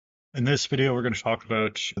In this video, we're going to talk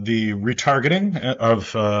about the retargeting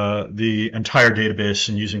of the entire database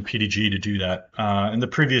and using PDG to do that. In the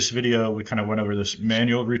previous video, we kind of went over this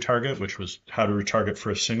manual retarget, which was how to retarget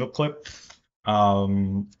for a single clip.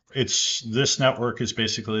 This network is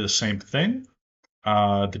basically the same thing.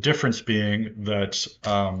 The difference being that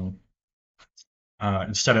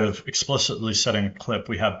instead of explicitly setting a clip,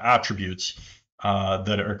 we have attributes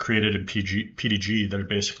that are created in PDG that are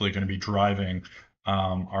basically going to be driving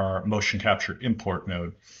our motion capture import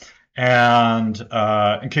node. And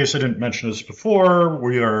in case I didn't mention this before,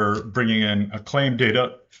 we are bringing in a claim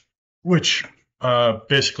data, which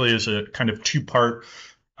basically is a kind of two-part,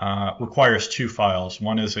 requires two files.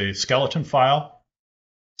 One is a skeleton file,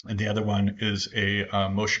 and the other one is a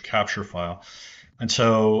motion capture file. And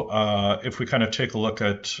so if we kind of take a look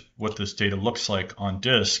at what this data looks like on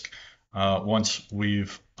disk, once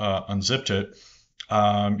we've unzipped it,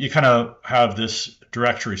 you kind of have this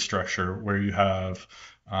directory structure where you have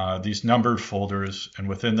these numbered folders, and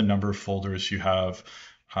within the numbered folders you have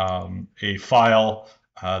a file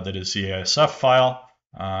that is the ASF file.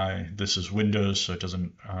 This is Windows, so it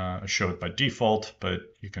doesn't show it by default, but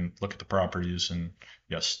you can look at the properties and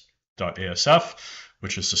yes, .asf,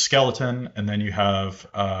 which is the skeleton, and then you have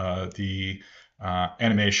the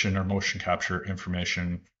animation or motion capture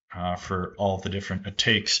information for all the different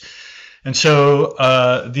takes. And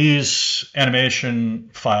so these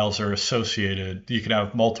animation files are associated. You can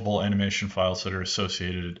have multiple animation files that are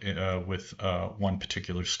associated with one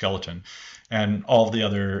particular skeleton. And all of the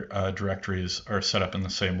other directories are set up in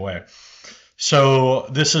the same way. So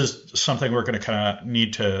this is something we're going to kind of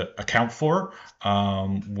need to account for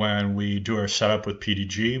when we do our setup with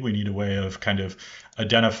PDG. We need a way of kind of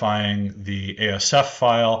identifying the ASF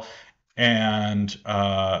file and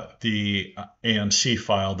the AMC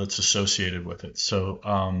file that's associated with it. So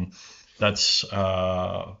that's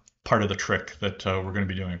part of the trick that we're going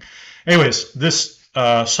to be doing. Anyways, this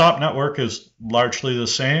SOP network is largely the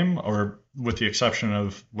same, or with the exception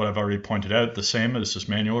of what I've already pointed out, the same as this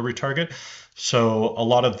manual retarget. So a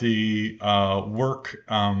lot of the work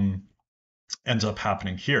ends up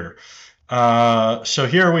happening here. So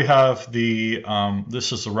here we have the,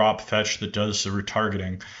 this is the ROP fetch that does the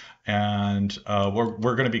retargeting. And what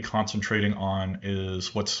we're going to be concentrating on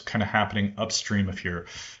is what's kind of happening upstream of here,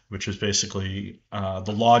 which is basically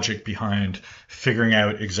the logic behind figuring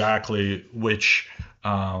out exactly which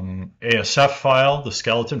ASF file, the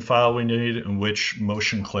skeleton file we need, and which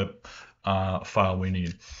motion clip file we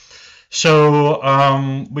need.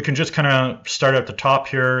 So we can just kind of start at the top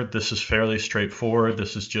here. This is fairly straightforward.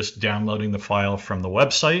 This is just downloading the file from the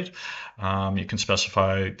website. You can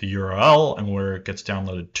specify the URL and where it gets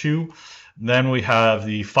downloaded to. Then we have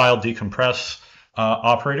the file decompress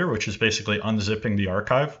operator, which is basically unzipping the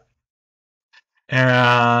archive.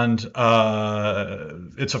 And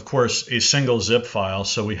it's, of course, a single zip file,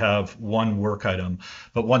 so we have one work item.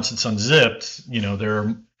 But once it's unzipped, you know, there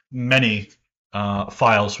are many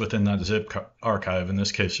files within that zip archive. In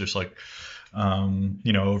this case, there's like,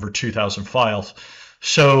 you know, over 2,000 files.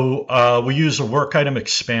 So we use a work item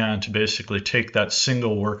expand to basically take that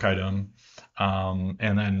single work item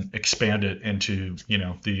and then expand it into, you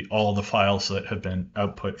know, all the files that have been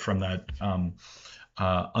output from that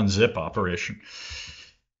unzip operation.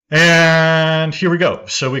 And here we go.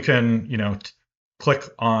 So we can, you know, click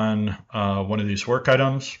on one of these work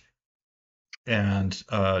items and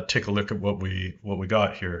take a look at what we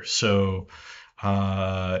got here. So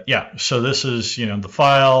yeah, so this is, you know, the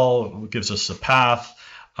file gives us the path,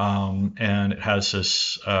 and it has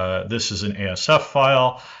this. This is an ASF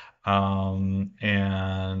file,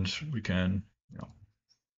 and we can, you know,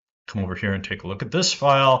 come over here and take a look at this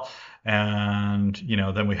file, and you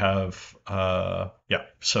know, then we have yeah.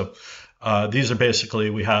 So these are basically,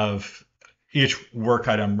 we have, each work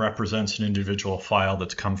item represents an individual file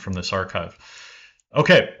that's come from this archive.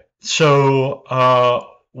 Okay, so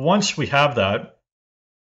once we have that,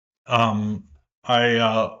 I'm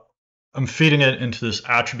feeding it into this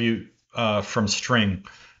attribute from string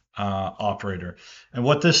operator. And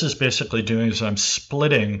what this is basically doing is I'm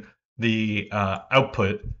splitting the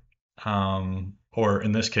output, or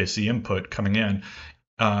in this case, the input coming in.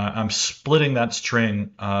 I'm splitting that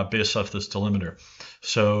string based off this delimiter.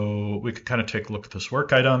 So we can kind of take a look at this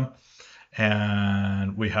work item,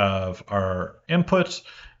 and we have our input,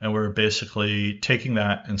 and we're basically taking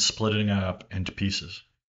that and splitting it up into pieces,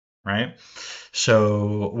 right?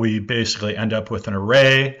 So we basically end up with an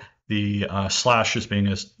array. The slash is being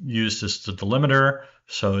used as the delimiter,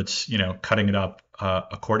 so it's, you know, cutting it up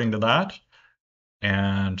according to that.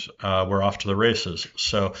 and we're off to the races.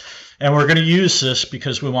 So, and we're going to use this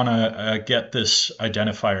because we want to get this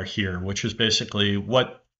identifier here, which is basically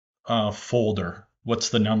what folder, what's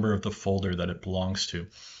the number of the folder that it belongs to.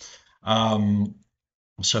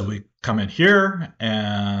 So we come in here,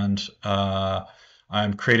 and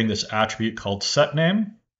I'm creating this attribute called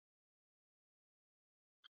setName.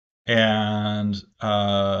 And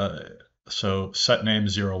so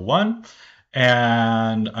setName 01.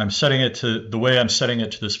 And I'm setting it to, the way I'm setting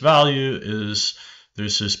it to this value is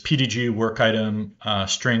there's this PDG work item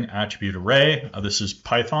string attribute array. This is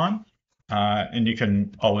Python. And you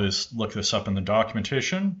can always look this up in the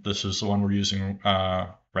documentation. This is the one we're using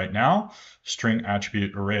right now, string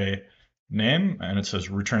attribute array name, and it says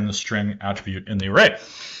return the string attribute in the array.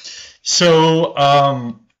 So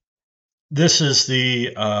this is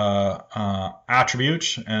the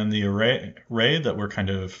attribute and the array that we're kind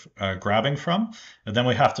of grabbing from, and then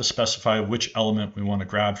we have to specify which element we want to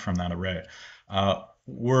grab from that array.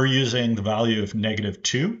 We're using the value of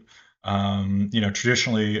 -2.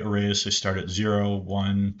 Traditionally arrays, they start at 0,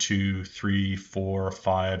 1, 2, 3, 4,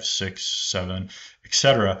 5, 6, 7,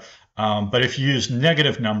 etc. But if you use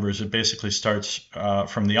negative numbers, it basically starts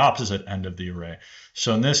from the opposite end of the array.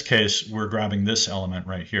 So in this case, we're grabbing this element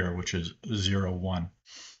right here, which is 0, 1.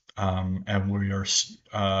 And we are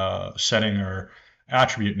setting our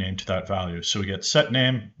attribute name to that value. So we get set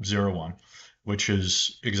name 0, 1, which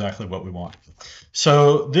is exactly what we want.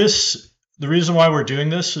 So the reason why we're doing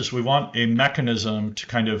this is we want a mechanism to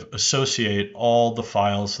kind of associate all the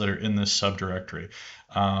files that are in this subdirectory,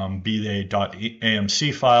 be they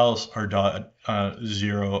 .amc files or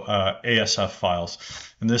 .0 ASF files.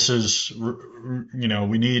 And this is,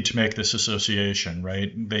 we need to make this association,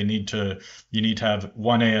 right? You need to have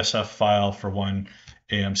one ASF file for one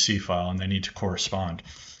AMC file, and they need to correspond.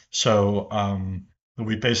 So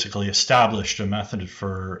we basically established a method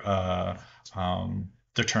for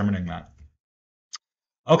determining that.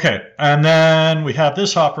 Okay, and then we have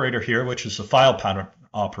this operator here, which is the file pattern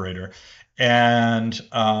operator. And,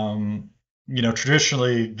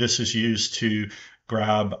 traditionally this is used to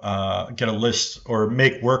grab, get a list or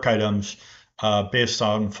make work items based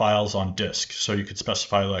on files on disk. So you could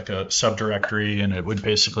specify like a subdirectory, and it would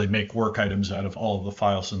basically make work items out of all of the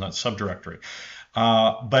files in that subdirectory.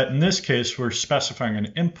 But in this case, we're specifying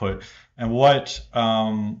an input, and what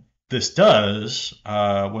this does,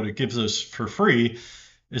 what it gives us for free,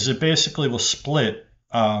 is it basically will split.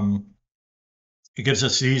 It gives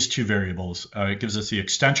us these two variables. It gives us the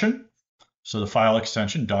extension, so the file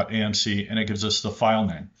extension .amc, and it gives us the file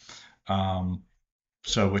name,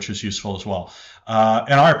 which is useful as well.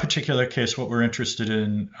 In our particular case, what we're interested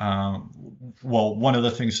in, one of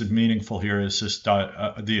the things that's meaningful here is this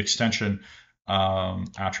the extension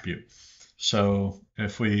attribute. So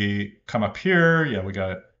if we come up here, yeah, we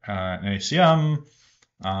got an ACM,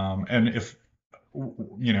 and if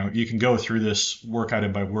you can go through this work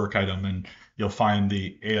item by work item, and you'll find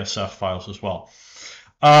the ASF files as well.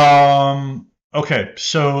 Okay,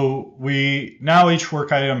 so now each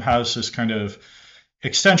work item has this kind of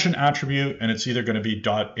extension attribute, and it's either going to be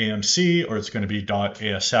 .amc or it's going to be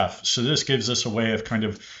 .asf. So this gives us a way of kind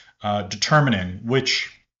of determining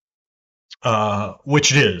which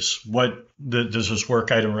it is. Does this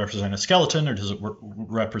work item represent a skeleton, or does it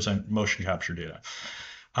represent motion capture data?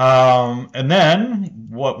 And then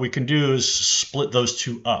what we can do is split those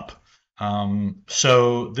two up.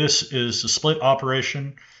 So this is the split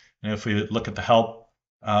operation. And if we look at the help,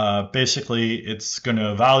 basically it's going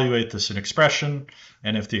to evaluate this in expression.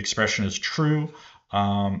 And if the expression is true,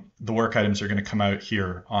 the work items are going to come out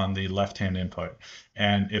here on the left-hand input.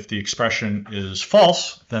 And if the expression is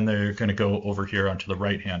false, then they're going to go over here onto the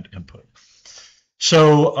right-hand input.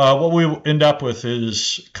 So what we end up with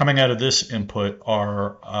is, coming out of this input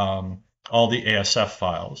are all the ASF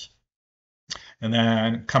files. And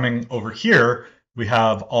then coming over here, we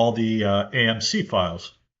have all the AMC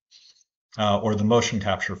files, or the motion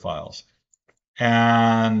capture files.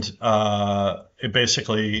 And it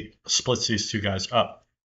basically splits these two guys up.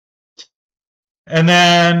 And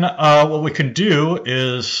then what we can do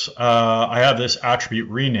is, I have this attribute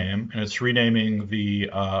rename, and it's renaming the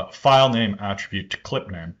file name attribute to clip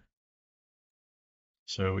name.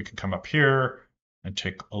 So we can come up here and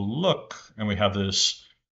take a look, and we have this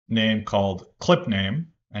name called clip name,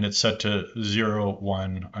 and it's set to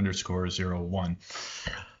 01_01.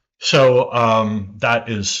 So that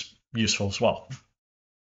is useful as well.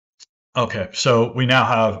 Okay, so we now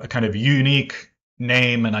have a kind of unique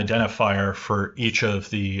name and identifier for each of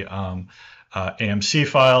the AMC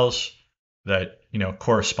files that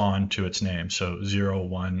correspond to its name. So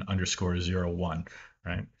 01_01,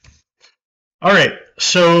 right? All right,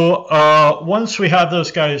 so once we have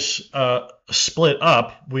those guys split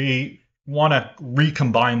up, we want to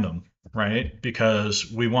recombine them, right?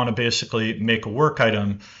 Because we want to basically make a work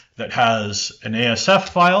item that has an ASF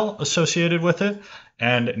file associated with it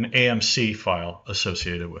and an AMC file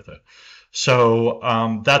associated with it.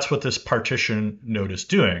 So that's what this partition node is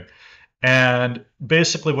doing. And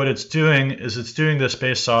basically what it's doing is it's doing this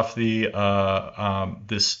based off the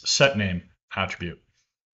this set name attribute,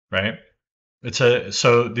 right?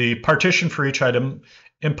 So the partition for each item,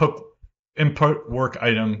 input work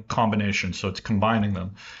item combination. So it's combining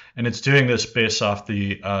them, and it's doing this based off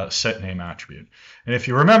the set name attribute. And if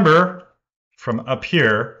you remember from up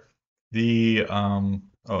here, the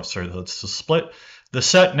that's the split. The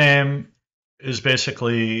set name is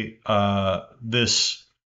basically this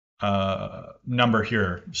number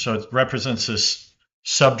here. So it represents this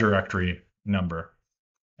subdirectory number.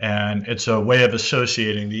 And it's a way of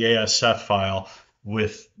associating the ASF file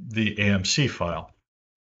with the AMC file.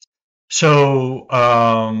 So,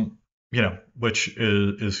 which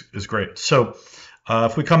is great. So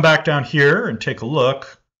if we come back down here and take a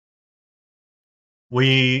look,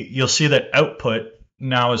 you'll see that output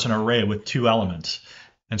now is an array with two elements.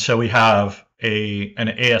 And so we have an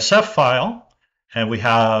ASF file and we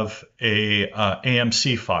have a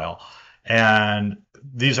AMC file. And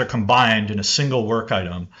these are combined in a single work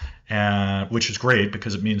item, which is great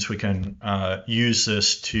because it means we can use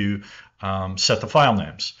this to set the file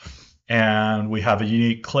names. And we have a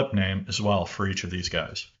unique clip name as well for each of these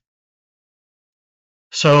guys.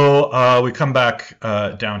 So we come back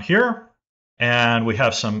down here and we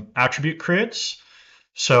have some attribute creates.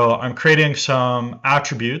 So I'm creating some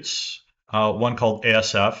attributes, one called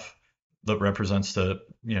ASF that represents the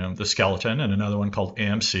skeleton, and another one called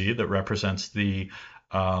AMC that represents the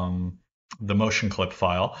motion clip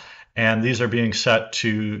file. And these are being set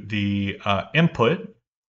to the input,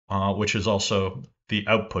 which is also the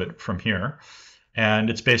output from here. And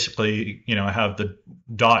it's basically, I have the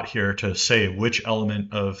dot here to say which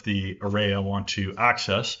element of the array I want to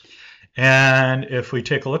access. And if we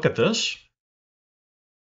take a look at this,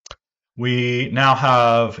 we now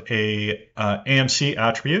have a AMC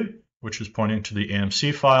attribute, which is pointing to the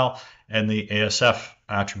AMC file, and the ASF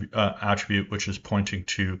attribute, which is pointing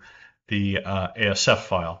to the ASF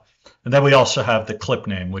file. And then we also have the clip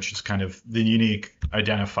name, which is kind of the unique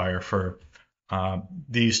identifier for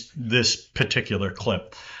this particular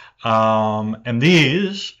clip. And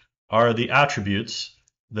these are the attributes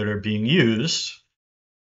that are being used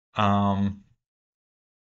in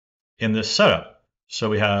this setup. So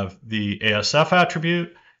we have the ASF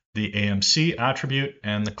attribute, the AMC attribute,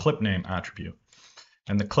 and the clip name attribute.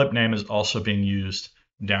 And the clip name is also being used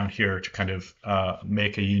down here to kind of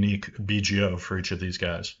make a unique BGO for each of these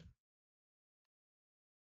guys.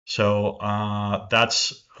 So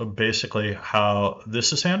that's basically how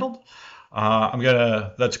this is handled.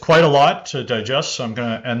 That's quite a lot to digest, so I'm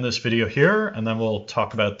gonna end this video here, and then we'll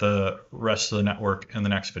talk about the rest of the network in the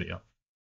next video.